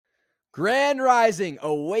Grand Rising,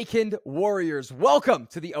 Awakened Warriors. Welcome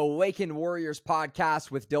to the Awakened Warriors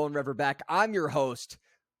podcast with Dylan Riverbeck. I'm your host.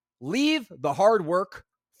 Leave the hard work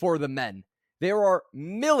for the men. There are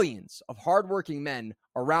millions of hardworking men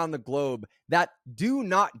around the globe that do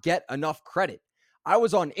not get enough credit. I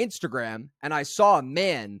was on Instagram and I saw a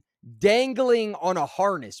man dangling on a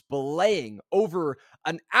harness, belaying over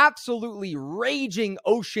an absolutely raging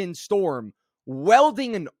ocean storm,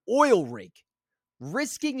 welding an oil rig,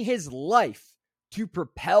 risking his life to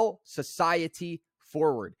propel society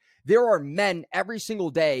forward. There are men every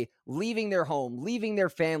single day leaving their home, leaving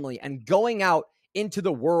their family, and going out into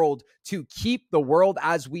the world to keep the world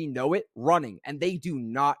as we know it running, and they do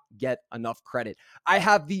not get enough credit. I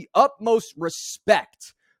have the utmost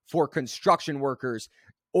respect for construction workers,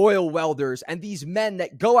 oil welders, and these men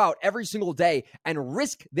that go out every single day and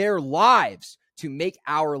risk their lives to make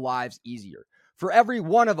our lives easier. For every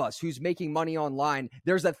one of us who's making money online,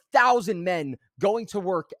 there's 1,000 men going to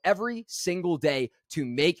work every single day to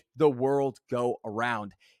make the world go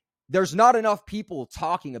around. There's not enough people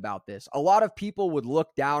talking about this. A lot of people would look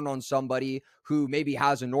down on somebody who maybe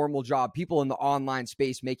has a normal job, people in the online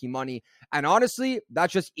space making money. And honestly,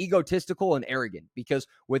 that's just egotistical and arrogant, because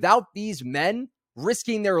without these men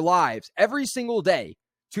risking their lives every single day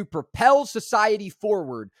to propel society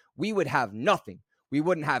forward, we would have nothing. We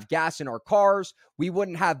wouldn't have gas in our cars. We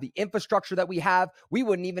wouldn't have the infrastructure that we have. We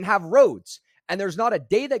wouldn't even have roads. And there's not a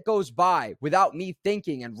day that goes by without me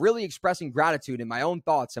thinking and really expressing gratitude in my own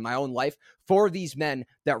thoughts and my own life for these men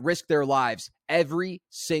that risk their lives every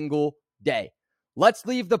single day. Let's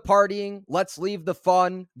leave the partying. Let's leave the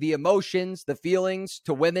fun, the emotions, the feelings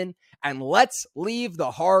to women, and let's leave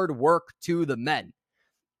the hard work to the men.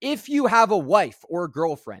 If you have a wife or a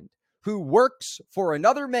girlfriend who works for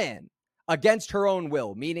another man against her own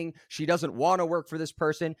will, meaning she doesn't want to work for this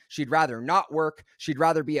person, she'd rather not work, she'd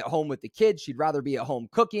rather be at home with the kids, she'd rather be at home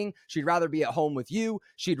cooking, she'd rather be at home with you,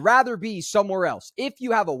 she'd rather be somewhere else. If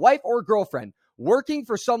you have a wife or girlfriend working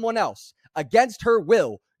for someone else against her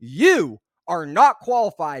will, you are not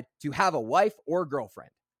qualified to have a wife or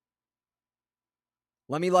girlfriend.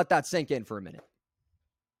 Let me let that sink in for a minute.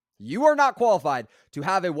 You are not qualified to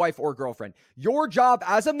have a wife or girlfriend. Your job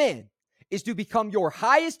as a man is to become your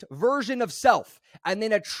highest version of self and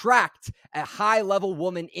then attract a high-level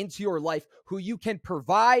woman into your life who you can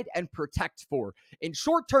provide and protect for. In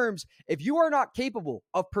short terms, if you are not capable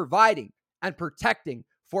of providing and protecting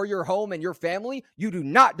for your home and your family, you do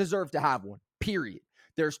not deserve to have one, period.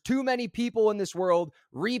 There's too many people in this world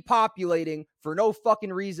repopulating for no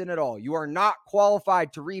fucking reason at all. You are not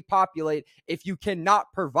qualified to repopulate if you cannot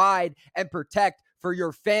provide and protect for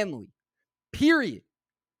your family, period.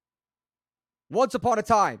 Once upon a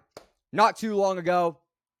time, not too long ago,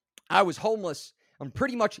 I was homeless and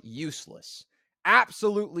pretty much useless.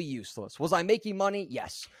 Absolutely useless. Was I making money?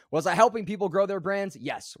 Yes. Was I helping people grow their brands?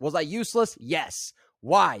 Yes. Was I useless? Yes.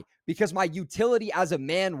 Why? Because my utility as a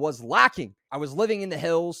man was lacking. I was living in the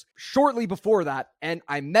hills shortly before that, and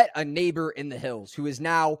I met a neighbor in the hills who is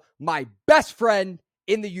now my best friend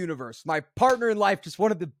in the universe, my partner in life, just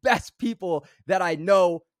one of the best people that I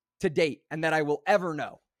know to date and that I will ever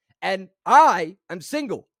know. And I am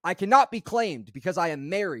single. I cannot be claimed because I am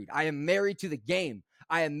married. I am married to the game.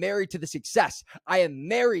 I am married to the success. I am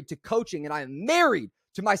married to coaching, and I am married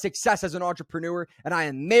to my success as an entrepreneur, and I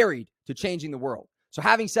am married to changing the world. So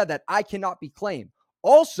having said that, I cannot be claimed.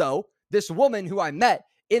 Also, this woman who I met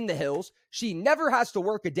in the hills, she never has to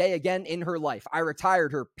work a day again in her life. I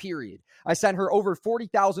retired her, period. I sent her over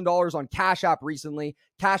 $40,000 on Cash App recently.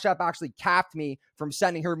 Cash App actually capped me from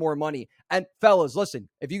sending her more money. And fellas, listen,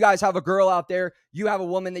 if you guys have a girl out there, you have a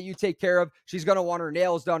woman that you take care of, she's going to want her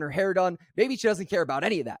nails done, her hair done. Maybe she doesn't care about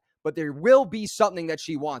any of that, but there will be something that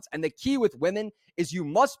she wants. And the key with women is you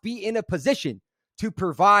must be in a position to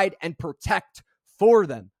provide and protect for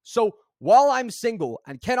them. So while I'm single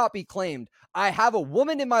and cannot be claimed, I have a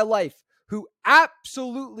woman in my life who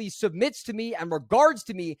absolutely submits to me and regards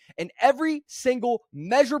to me in every single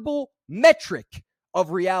measurable metric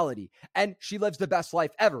of reality. And she lives the best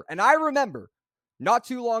life ever. And I remember not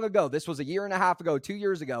too long ago, this was a year and a half ago, 2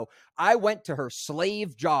 years ago, I went to her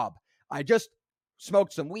slave job. I just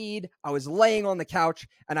smoked some weed. I was laying on the couch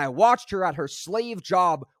and I watched her at her slave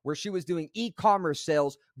job where she was doing e-commerce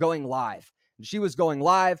sales going live. She was going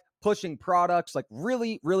live, pushing products, like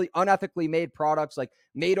really, really unethically made products, like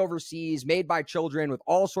made overseas, made by children with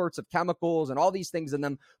all sorts of chemicals and all these things in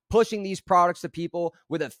them, pushing these products to people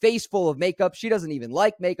with a face full of makeup. She doesn't even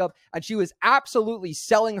like makeup. And she was absolutely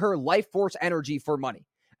selling her life force energy for money.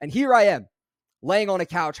 And here I am, laying on a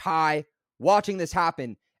couch high, watching this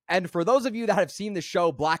happen. And for those of you that have seen the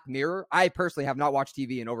show Black Mirror, I personally have not watched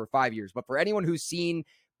TV in over 5 years, but for anyone who's seen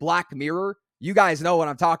Black Mirror, you guys know what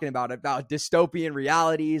I'm talking about dystopian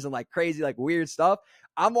realities and like crazy, like weird stuff.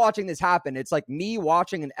 I'm watching this happen. It's like me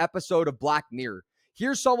watching an episode of Black Mirror.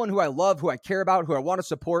 Here's someone who I love, who I care about, who I want to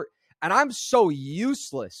support, and I'm so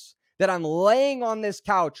useless that I'm laying on this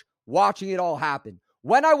couch watching it all happen.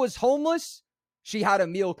 When I was homeless, she had a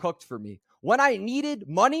meal cooked for me. When I needed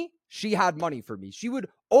money, she had money for me. She would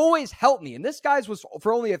always help me. And this guy's was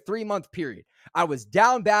for only a 3-month period. I was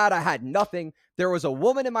down bad. I had nothing. There was a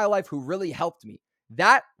woman in my life who really helped me.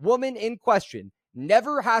 That woman in question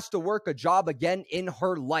never has to work a job again in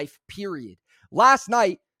her life, period. Last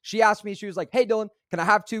night, she asked me, she was like, hey, Dylan, can I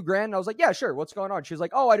have $2,000? And I was like, yeah, sure. What's going on? She was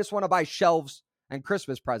like, oh, I just want to buy shelves and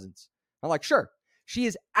Christmas presents. I'm like, sure. She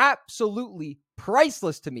is absolutely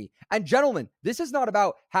priceless to me. And gentlemen, this is not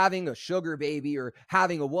about having a sugar baby or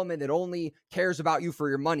having a woman that only cares about you for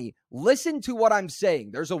your money. Listen to what I'm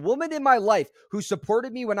saying. There's a woman in my life who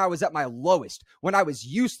supported me when I was at my lowest, when I was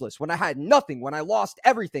useless, when I had nothing, when I lost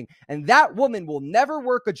everything. And that woman will never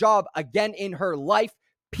work a job again in her life,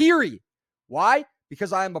 period. Why?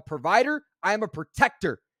 Because I am a provider, I am a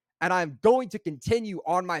protector, and I'm going to continue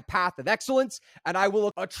on my path of excellence, and I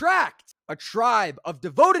will attract a tribe of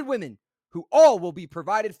devoted women who all will be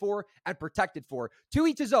provided for and protected for. To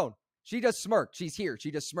each his own. She just smirked. She's here.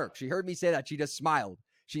 She just smirked. She heard me say that. She just smiled.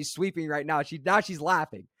 She's sweeping right now. Now she's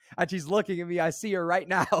laughing, and she's looking at me. I see her right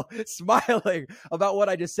now smiling about what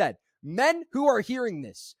I just said. Men who are hearing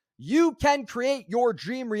this, you can create your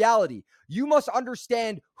dream reality. You must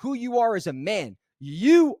understand who you are as a man.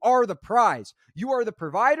 You are the prize. You are the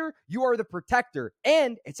provider. You are the protector.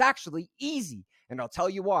 And it's actually easy. And I'll tell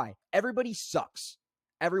you why. Everybody sucks.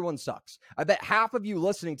 Everyone sucks. I bet half of you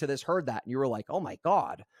listening to this heard that and you were like, oh my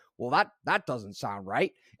God, well, that doesn't sound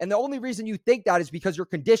right. And the only reason you think that is because you're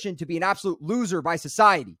conditioned to be an absolute loser by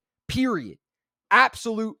society. Period.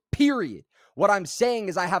 Absolute period. What I'm saying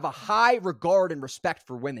is I have a high regard and respect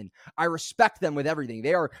for women. I respect them with everything.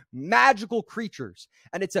 They are magical creatures.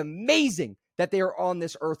 And it's amazing that they are on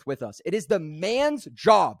this earth with us. It is the man's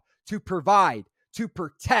job to provide, to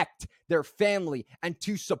protect their family, and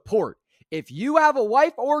to support. If you have a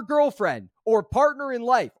wife or girlfriend or partner in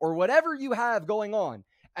life or whatever you have going on,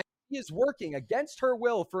 and she is working against her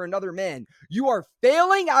will for another man, you are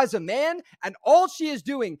failing as a man, and all she is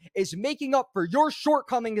doing is making up for your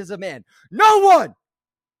shortcomings as a man. No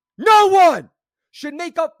one should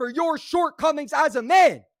make up for your shortcomings as a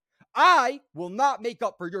man. I will not make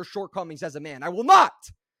up for your shortcomings as a man. I will not.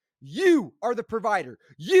 You are the provider.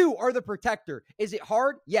 You are the protector. Is it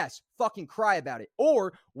hard? Yes. Fucking cry about it.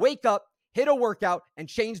 Or wake up, hit a workout, and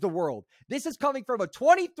change the world. This is coming from a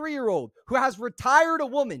 23-year-old who has retired a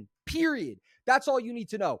woman, period. That's all you need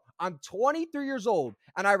to know. I'm 23 years old,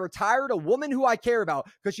 and I retired a woman who I care about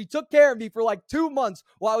because she took care of me for like 2 months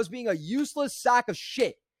while I was being a useless sack of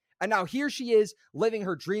shit. And now here she is living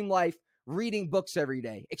her dream life, reading books every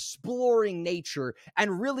day, exploring nature,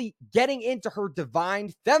 and really getting into her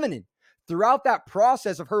divine feminine. Throughout that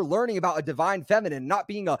process of her learning about a divine feminine, not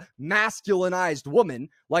being a masculinized woman,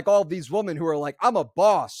 like all of these women who are like, I'm a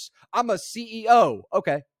boss, I'm a CEO.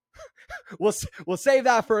 Okay, we'll save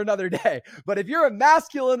that for another day. But if you're a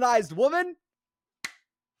masculinized woman,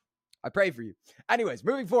 I pray for you. Anyways,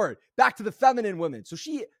 moving forward, back to the feminine woman. So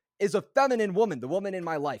she is a feminine woman, the woman in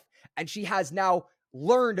my life, and she has now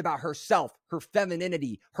learned about herself, her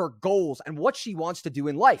femininity, her goals, and what she wants to do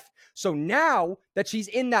in life. So now that she's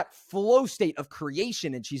in that flow state of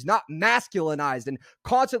creation and she's not masculinized and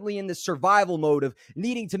constantly in this survival mode of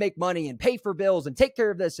needing to make money and pay for bills and take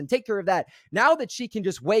care of this and take care of that, now that she can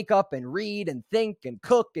just wake up and read and think and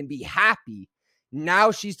cook and be happy,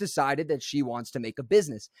 now she's decided that she wants to make a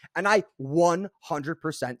business. And I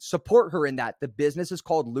 100% support her in that. The business is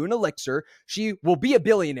called Luna Elixir. She will be a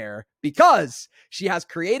billionaire because she has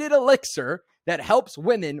created Elixir that helps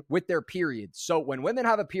women with their periods. So when women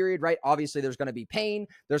have a period, right, obviously there's going to be pain,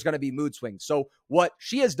 there's going to be mood swings. So what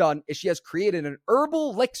she has done is she has created an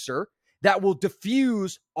herbal elixir that will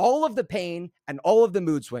diffuse all of the pain and all of the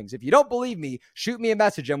mood swings. If you don't believe me, shoot me a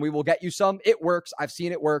message and we will get you some. It works. I've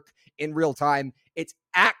seen it work in real time. It's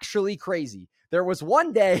actually crazy. There was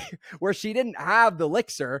one day where she didn't have the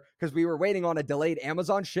elixir because we were waiting on a delayed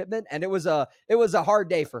Amazon shipment, and it was a hard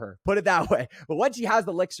day for her, put it that way. But when she has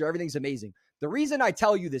the elixir, everything's amazing. The reason I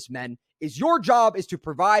tell you this, men, is your job is to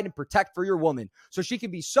provide and protect for your woman so she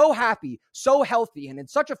can be so happy, so healthy, and in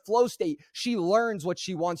such a flow state, she learns what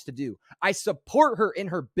she wants to do. I support her in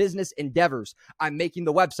her business endeavors. I'm making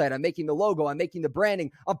the website, I'm making the logo, I'm making the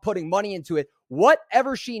branding, I'm putting money into it.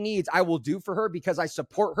 Whatever she needs, I will do for her because I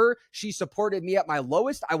support her. She supported me at my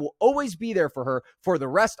lowest. I will always be there for her for the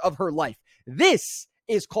rest of her life. This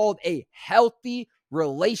is called a healthy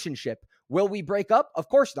relationship. Will we break up? Of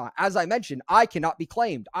course not. As I mentioned, I cannot be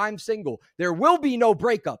claimed. I'm single. There will be no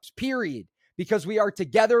breakups, period, because we are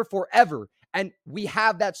together forever. And we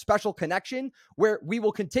have that special connection where we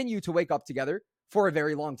will continue to wake up together for a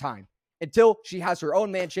very long time until she has her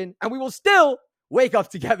own mansion, and we will still wake up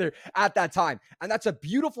together at that time. And that's a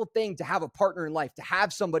beautiful thing to have a partner in life, to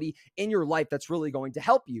have somebody in your life that's really going to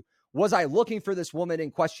help you. Was I looking for this woman in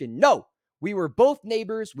question? No. We were both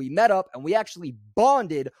neighbors. We met up and we actually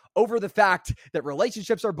bonded over the fact that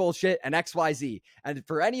relationships are bullshit and XYZ. And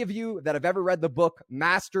for any of you that have ever read the book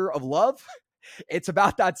Master of Love, it's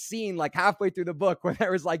about that scene like halfway through the book where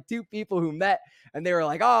there was like two people who met and they were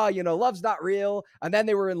like, oh, love's not real. And then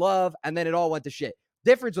they were in love and then it all went to shit.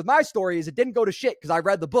 Difference with my story is it didn't go to shit because I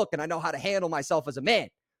read the book and I know how to handle myself as a man.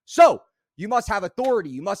 So you must have authority.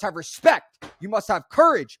 You must have respect. You must have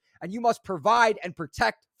courage. And you must provide and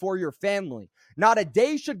protect for your family. Not a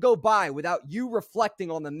day should go by without you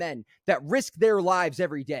reflecting on the men that risk their lives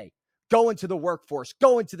every day. Going to the workforce,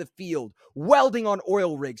 going to the field, welding on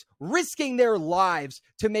oil rigs, risking their lives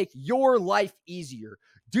to make your life easier.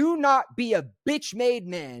 Do not be a bitch-made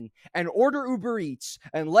man and order Uber Eats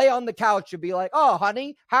and lay on the couch and be like, oh,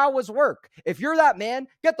 honey, how was work? If you're that man,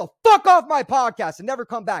 get the fuck off my podcast and never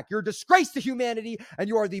come back. You're a disgrace to humanity and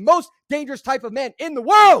you are the most dangerous type of man in the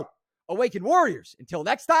world. Awaken warriors. Until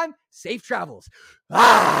next time, safe travels.